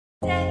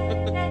I'm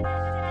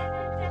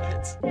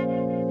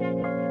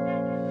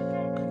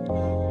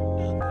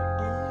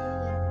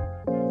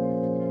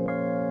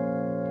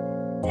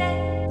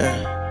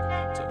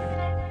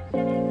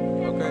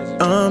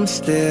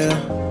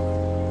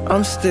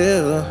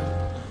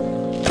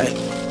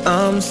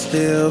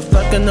still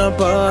fucking up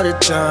all the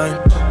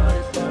time.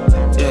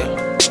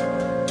 Yeah,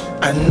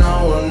 I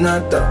know I'm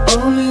not the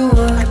only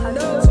one.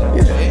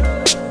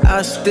 Yeah,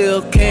 I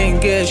still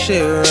can't get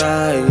shit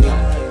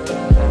right.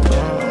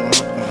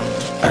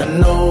 I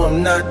know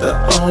I'm not the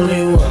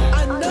only one.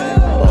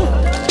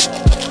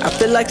 I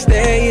feel like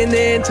staying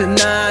in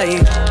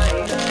tonight.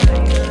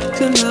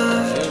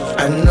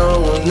 I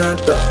know I'm not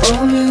the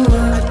only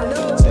one.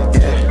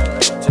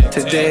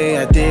 Today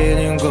I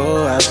didn't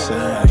go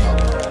outside.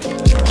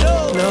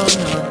 No,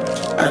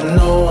 I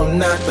know I'm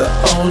not the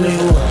only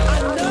one.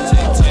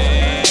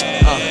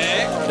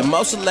 The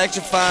most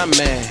electrifying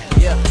man,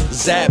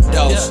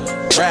 Zapdos,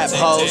 rap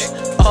hoes,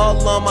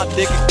 all on my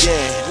dick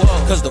again.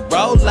 Cause the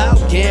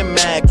rollout getting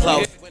mad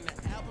close.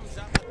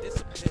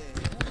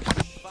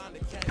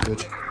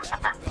 Good.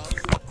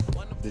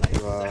 Did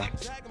you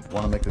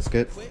want to make the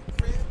skit?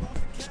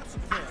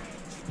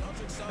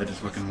 I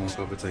just fucking woke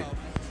up. It's like,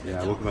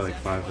 yeah, I woke up at like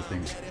 5, I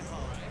think.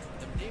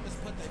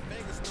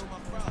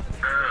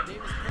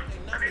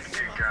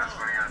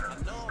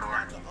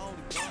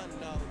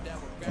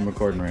 I'm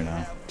recording right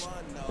now,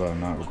 but I'm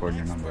not recording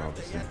your number,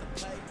 obviously.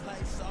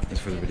 It's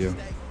for the video.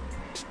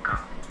 Just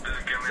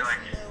give me like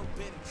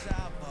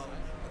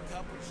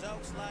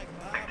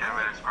 10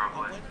 minutes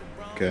probably.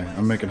 Okay,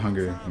 I'm making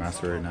Hunger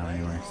Master right now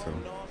anyway, so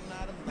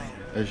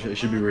it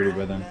should be ready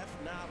by then.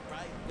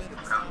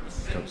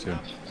 Hope so.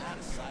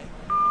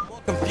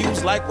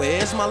 Confused like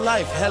where's my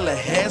life? Hella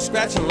head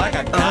scratching like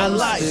I got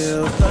life. I'm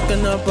still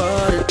fucking up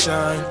all the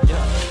time.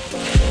 Yeah.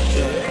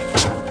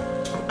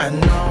 I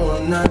know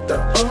I'm not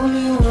the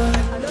only one.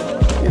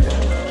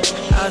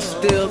 I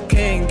still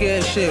can't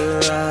get shit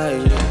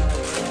right.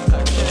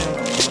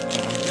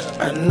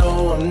 I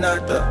know I'm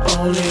not the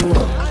only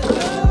one.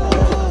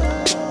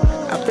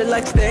 I feel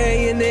like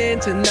staying in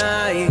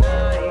tonight.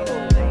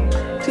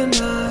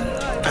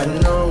 I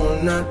know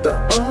I'm not the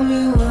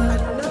only one.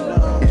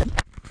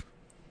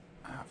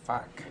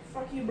 Fuck.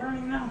 Fuck you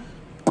burning now?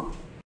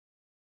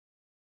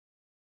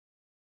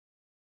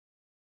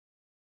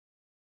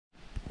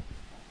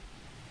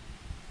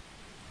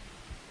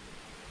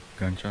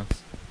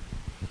 Gunshots.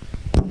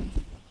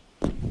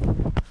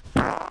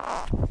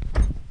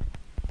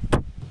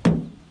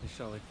 They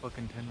shot like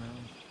fucking 10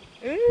 rounds.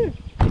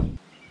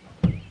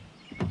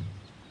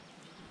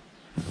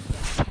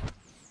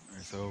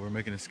 Alright, so we're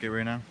making a skit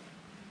right now.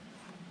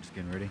 Just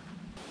getting ready.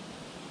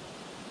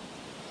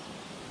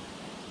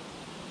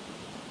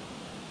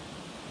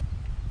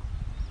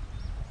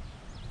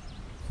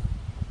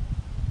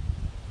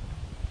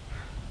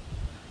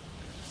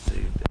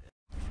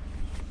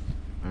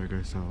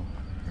 Okay, so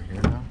we're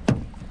here now.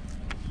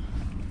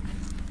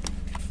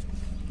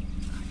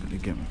 Gotta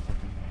get me.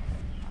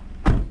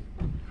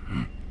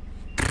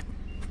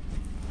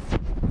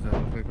 Does that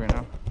look like right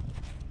now?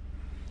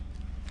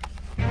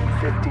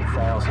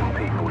 50,000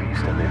 people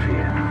used to live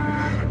here.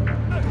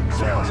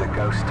 Now it's a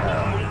ghost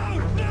town.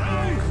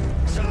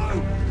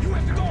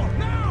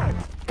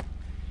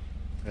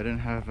 I didn't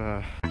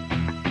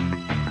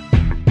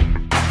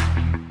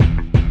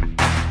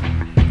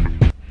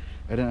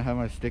have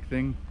my stick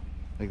thing.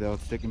 Like that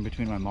would stick in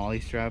between my molly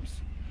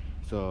straps,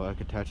 so I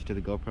could attach it to the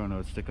GoPro and it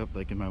would stick up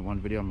like in my one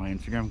video on my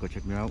Instagram. Go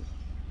check me out.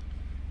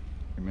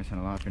 You're missing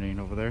a lot if you're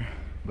not over there.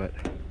 But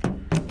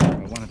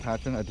my one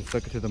attachment, I just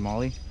stuck it to the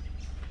molly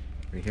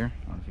right here.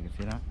 I don't know if you can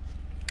see that.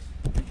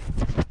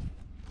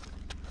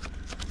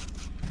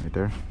 Right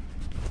there.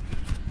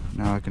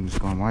 Now I can just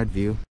go on wide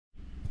view.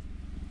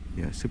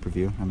 Yeah, super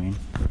view, I mean.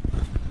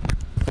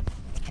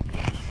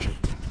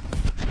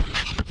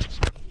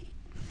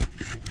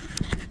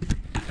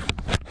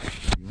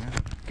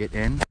 Get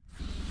in,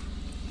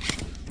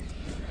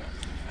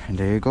 and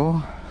there you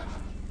go.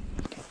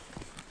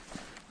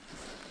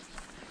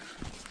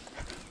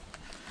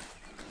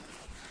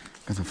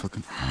 Got some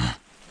fucking.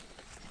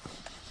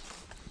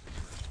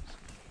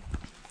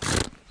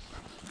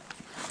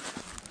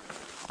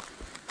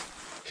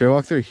 Should I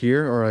walk through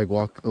here or like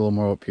walk a little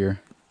more up here?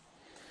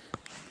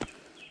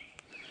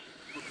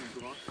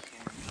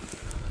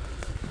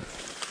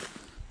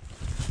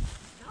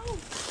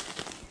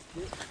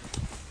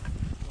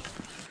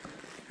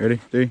 Ready?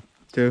 3,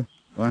 2,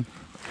 1.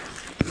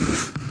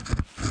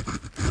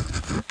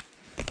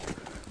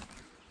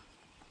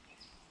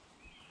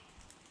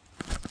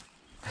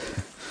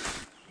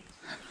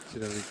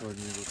 Should I record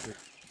me real quick?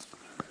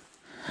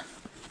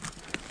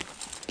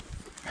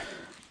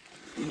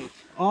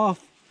 Off.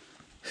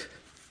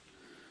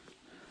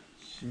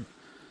 Shit.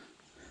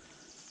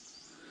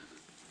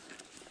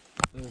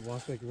 It'll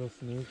walk like real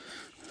smooth.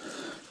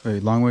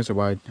 Wait, long ways or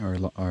wide,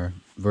 or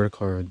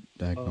vertical or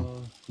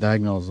diagonal?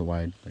 Diagonal is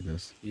wide, like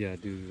this. Yeah,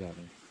 do that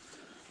one.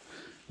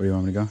 Where do you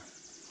want me to go?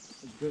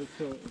 Good,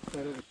 so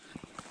side over.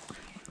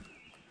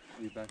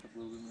 Will you back up a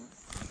little bit more?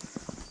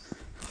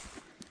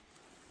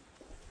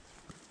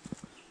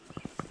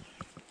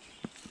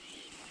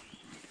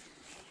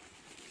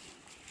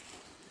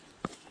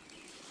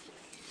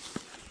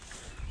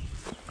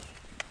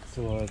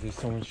 So there's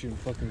someone shooting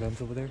fucking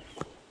guns over there?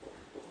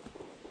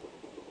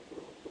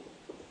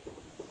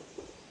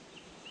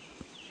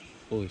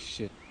 Holy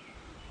shit.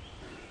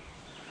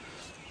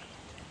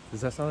 Does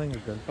that sound like a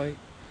gunfight?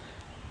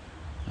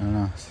 I don't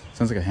know.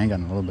 Sounds like a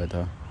handgun a little bit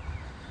though.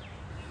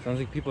 Sounds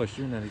like people are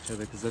shooting at each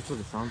other because that's what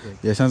it sounds like.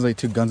 Yeah, it sounds like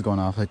two guns going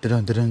off. Like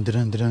da-dun, da-dun,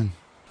 da-dun, da-dun.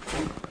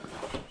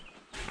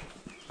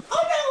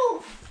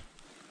 Oh no!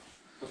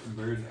 Fucking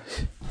bird.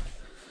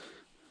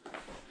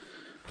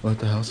 What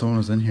the hell? Someone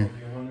was in here.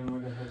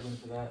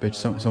 Bitch,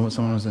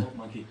 someone was in.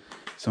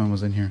 Someone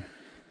was in here.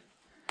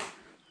 Oh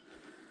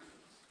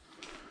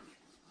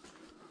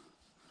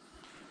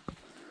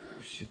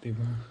shit, they were.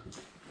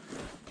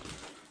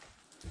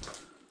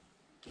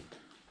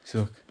 See,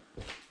 look.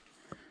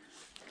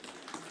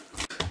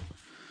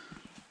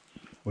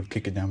 Would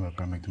kick it down, but it'd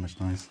probably make too much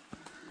noise.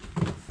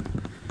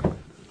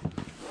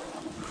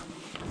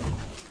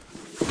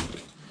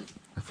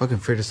 The fucking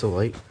fridge is so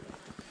light.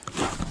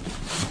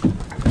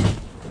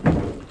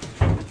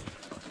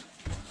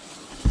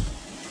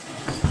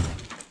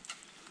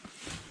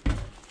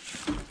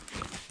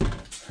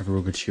 Have a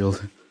real good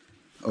shield.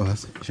 Oh, I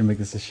should make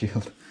this a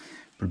shield.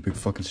 Put a big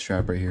fucking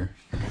strap right here.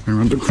 And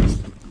remember.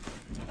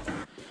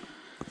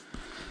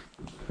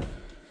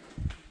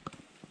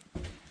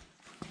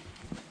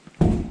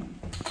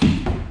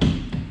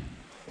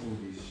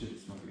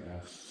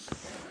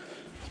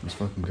 Smells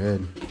fucking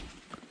good.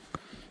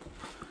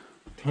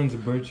 Tons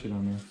of bird shit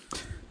on there.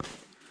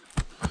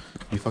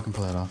 You fucking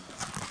pull that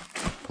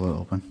off. Pull it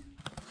open.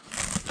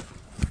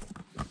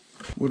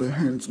 What a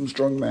handsome,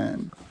 strong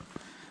man.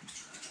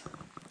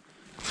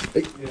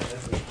 Hey. Yeah,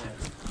 that's it.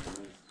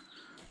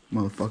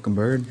 Motherfucking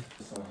bird.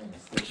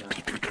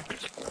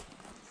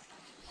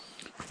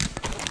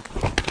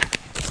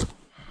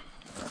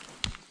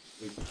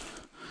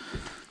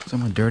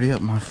 Someone dirty up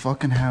my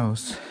fucking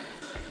house.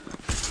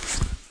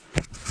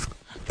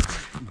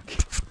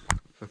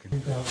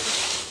 Fucking.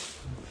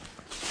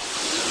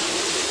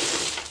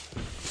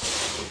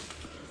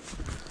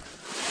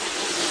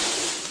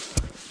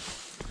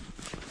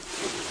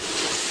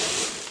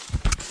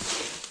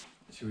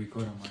 Should we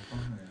record on my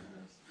phone or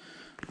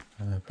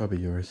yours? Probably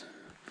yours.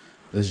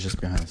 This is just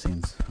behind the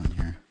scenes on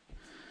here.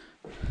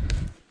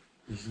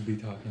 You should be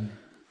talking.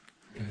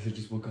 Guys, I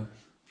just woke up.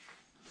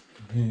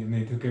 And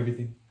they took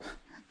everything.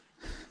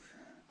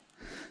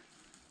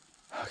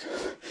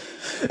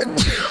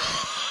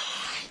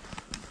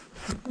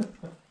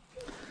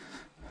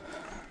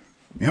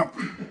 Yep.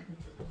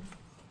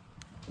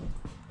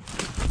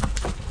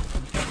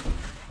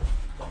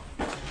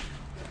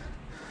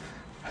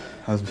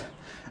 I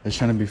was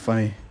trying to be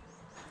funny.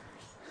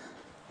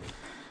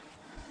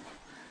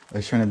 I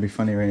was trying to be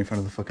funny right in front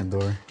of the fucking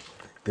door.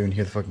 Didn't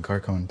hear the fucking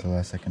car coming until the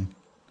last second.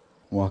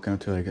 Walking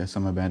up to like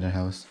some abandoned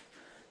house.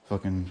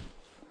 Fucking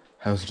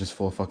house is just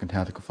full of fucking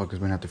tactical fuckers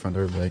went out the front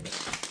door like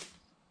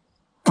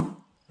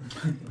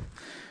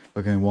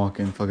fucking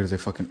walking, fucking there's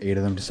like fucking 8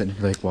 of them just sitting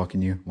here like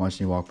watching you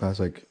walk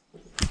past like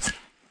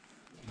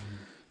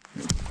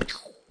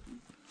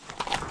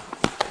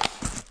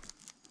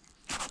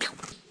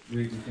Do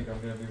you think I'm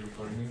gonna be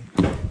recording you?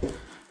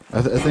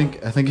 I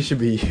think it should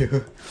be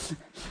you.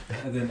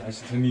 And then I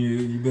should tell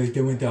you be like,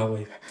 they went that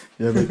way.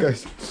 Yeah, but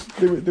guys,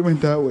 they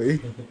went that way.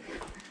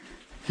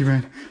 He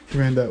ran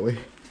that way.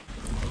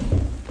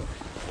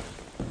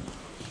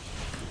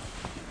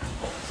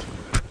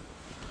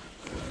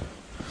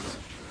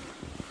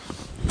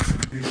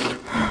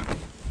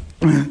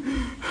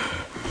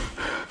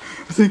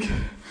 I think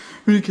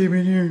when he came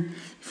in here, he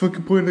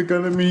fucking pointed a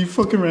gun at me. He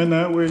fucking ran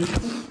that way.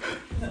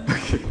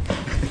 Okay.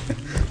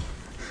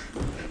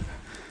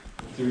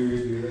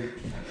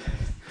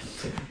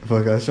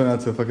 Fuck, I was trying not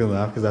to fucking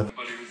laugh because I. Buddy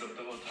was up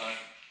the whole time.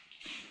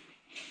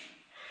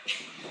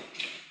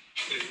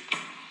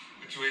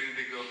 Which way did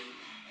they go?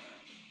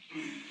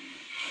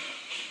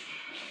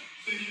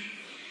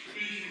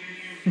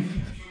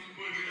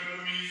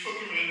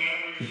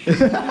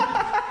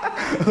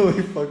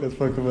 Holy fuck, that's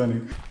fucking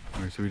funny.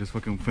 Alright, so we just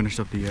fucking finished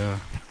up the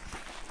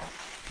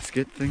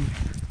skit thing. I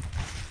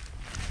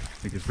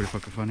think it's pretty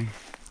fucking funny.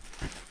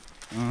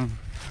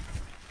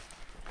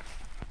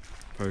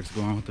 Probably just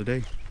go on with the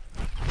day.